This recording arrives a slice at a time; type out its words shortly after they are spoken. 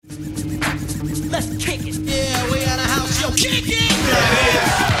Let's kick it. Yeah, we out of house. Yo, kick it.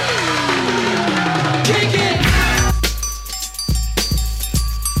 Kick it.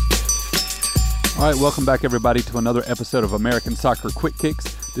 All right, welcome back, everybody, to another episode of American Soccer Quick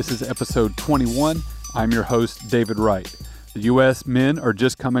Kicks. This is episode 21. I'm your host, David Wright. The U.S. men are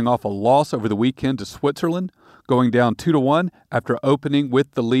just coming off a loss over the weekend to Switzerland, going down 2-1 after opening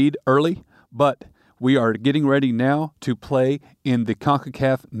with the lead early. But we are getting ready now to play in the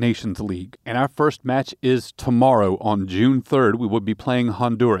CONCACAF Nations League. And our first match is tomorrow on June 3rd. We will be playing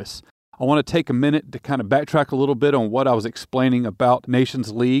Honduras. I want to take a minute to kind of backtrack a little bit on what I was explaining about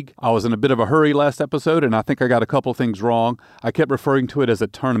Nations League. I was in a bit of a hurry last episode, and I think I got a couple things wrong. I kept referring to it as a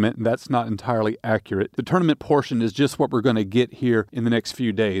tournament, and that's not entirely accurate. The tournament portion is just what we're going to get here in the next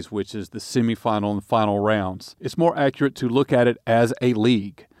few days, which is the semifinal and final rounds. It's more accurate to look at it as a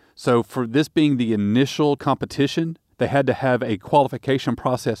league. So for this being the initial competition, they had to have a qualification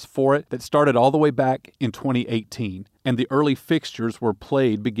process for it that started all the way back in 2018, and the early fixtures were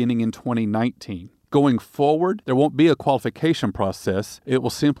played beginning in 2019. Going forward, there won't be a qualification process. It will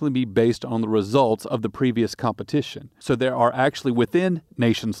simply be based on the results of the previous competition. So there are actually, within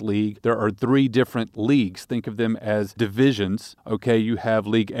Nations League, there are 3 different leagues. Think of them as divisions. Okay, you have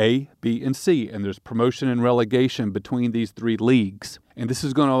League A, B, and C, and there's promotion and relegation between these 3 leagues. And this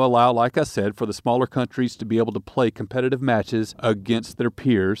is going to allow, like I said, for the smaller countries to be able to play competitive matches against their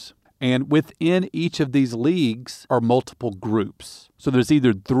peers. And within each of these leagues are multiple groups. So there's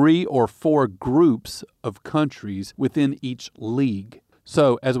either 3 or 4 groups of countries within each league.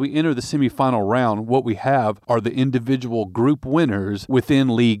 So as we enter the semifinal round, what we have are the individual group winners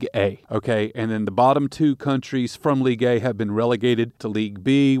within League A, okay? And then the bottom 2 countries from League A have been relegated to League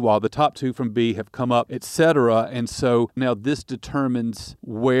B, while the top 2 from B have come up, etc. And so now this determines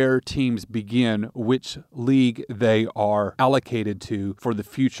where teams begin, which league they are allocated to for the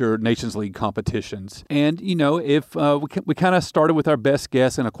future Nations League competitions. And, you know, if we kind of started with our best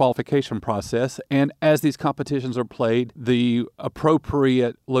guess in a qualification process, and as these competitions are played, the appropriate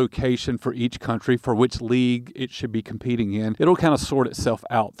location for each country, for which league it should be competing in, it'll kind of sort itself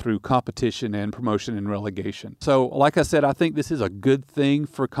out through competition and promotion and relegation. So, like I said, I think this is a good thing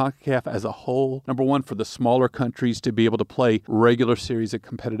for CONCACAF as a whole. Number one, for the smaller countries to be able to play regular series of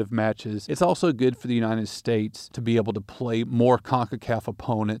competitive matches. It's also good for the United States to be able to play more CONCACAF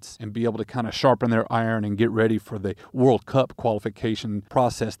opponents and be able to kind of sharpen their iron and get ready for the World Cup qualification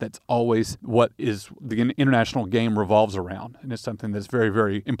process. That's always what is the international game revolves around, and it's something that's very,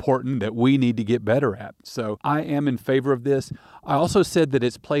 very important that we need to get better at. So I am in favor of this. I also said that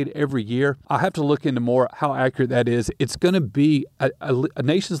it's played every year. I have to look into more how accurate that is. It's going to be a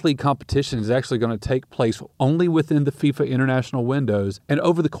Nations League competition is actually going to take place only within the FIFA international windows and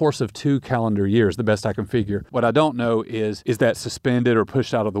over the course of 2 calendar years, the best I can figure. What I don't know is that suspended or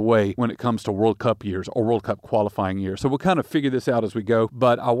pushed out of the way when it comes to World Cup years or World Cup qualifying years. So we'll kind of figure this out as we go,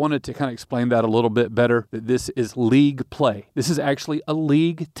 but I wanted to kind of explain that a little bit better, that this is league play. This is actually a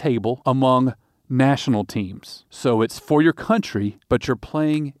league table among national teams. So it's for your country, but you're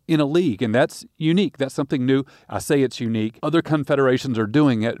playing in a league, and that's unique. That's something new. I say it's unique. Other confederations are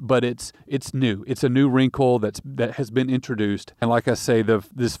doing it, but it's new. It's a new wrinkle that has been introduced. And like I say,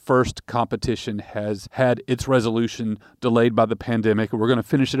 this first competition has had its resolution delayed by the pandemic. We're going to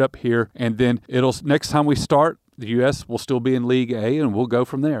finish it up here, and then next time we start, the U.S. will still be in League A, and we'll go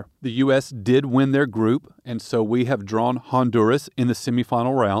from there. The U.S. did win their group, and so we have drawn Honduras in the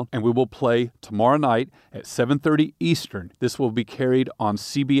semifinal round, and we will play tomorrow night at 7:30 Eastern. This will be carried on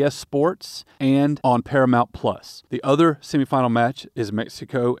CBS Sports and on Paramount Plus. The other semifinal match is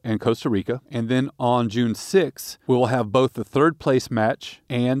Mexico and Costa Rica, and then on June 6th, we will have both the third place match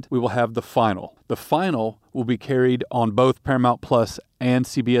and we will have the final. The final will be carried on both Paramount Plus and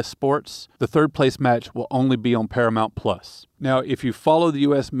CBS Sports. The third place match will only be on Paramount Plus. Now, if you follow the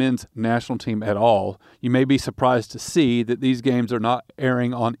U.S. men's national team at all, you may be surprised to see that these games are not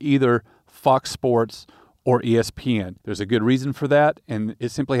airing on either Fox Sports or ESPN. There's a good reason for that, and it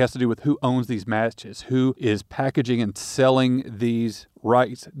simply has to do with who owns these matches, who is packaging and selling these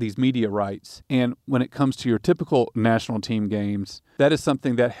rights, these media rights. And when it comes to your typical national team games, that is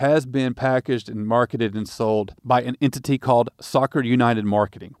something that has been packaged and marketed and sold by an entity called Soccer United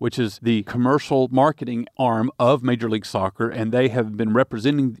Marketing, which is the commercial marketing arm of Major League Soccer, and they have been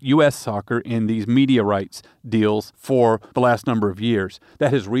representing U.S. soccer in these media rights deals for the last number of years.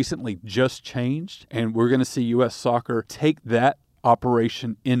 That has recently just changed, and we're going to see U.S. soccer take that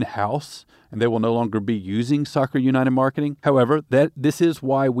operation in-house, and they will no longer be using Soccer United Marketing. However, this is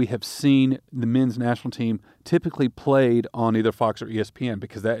why we have seen the men's national team typically played on either Fox or ESPN,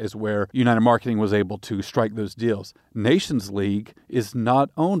 because that is where United Marketing was able to strike those deals. Nations League is not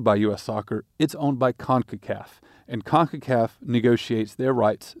owned by U.S. Soccer. It's owned by CONCACAF. And CONCACAF negotiates their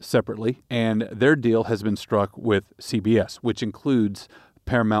rights separately, and their deal has been struck with CBS, which includes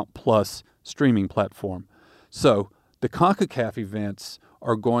Paramount Plus streaming platform. So the CONCACAF events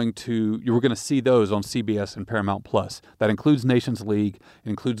you're going to see those on CBS and Paramount Plus. That includes Nations League, it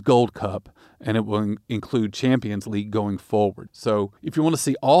includes Gold Cup, and it will include Champions League going forward. So if you want to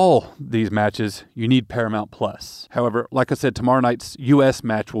see all these matches, you need Paramount Plus. However, like I said, tomorrow night's U.S.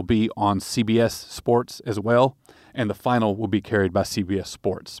 match will be on CBS Sports as well, and the final will be carried by CBS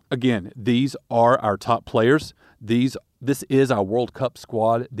Sports. Again, these are our top players. This is our World Cup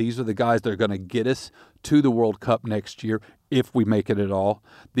squad. These are the guys that are going to get us to the World Cup next year, if we make it at all.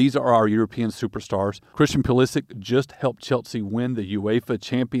 These are our European superstars. Christian Pulisic just helped Chelsea win the UEFA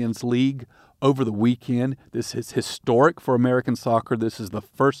Champions League over the weekend. This is historic for American soccer. This is the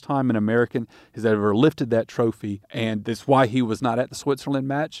first time an American has ever lifted that trophy, and that's why he was not at the Switzerland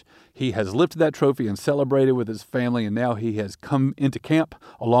match. He has lifted that trophy and celebrated with his family, and now he has come into camp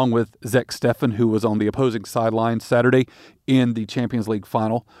along with Zach Steffen, who was on the opposing sideline Saturday in the Champions League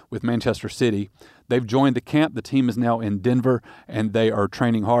final with Manchester City. They've joined the camp. The team is now in Denver, and they are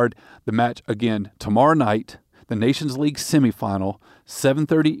training hard. The match, again, tomorrow night, the Nations League semifinal,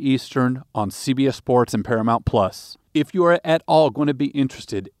 7:30 Eastern on CBS Sports and Paramount Plus. If you are at all going to be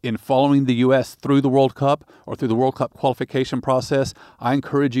interested in following the U.S. through the World Cup or through the World Cup qualification process, I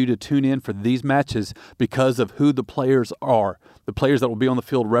encourage you to tune in for these matches because of who the players are. The players that will be on the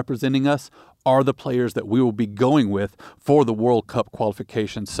field representing us are the players that we will be going with for the World Cup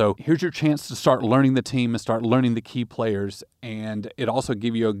qualification. So here's your chance to start learning the team and start learning the key players, and it also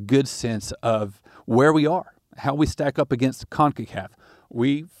gives you a good sense of where we are, how we stack up against CONCACAF.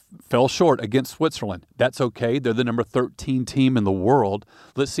 We fell short against Switzerland. That's okay. They're the number 13 team in the world.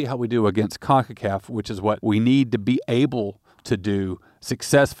 Let's see how we do against CONCACAF, which is what we need to be able to do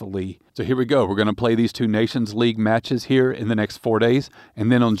successfully. So here we go. We're going to play these two Nations League matches here in the next 4 days.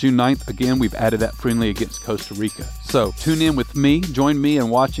 And then on June 9th, again, we've added that friendly against Costa Rica. So tune in with me. Join me in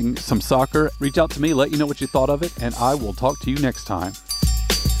watching some soccer. Reach out to me. Let you know what you thought of it. And I will talk to you next time.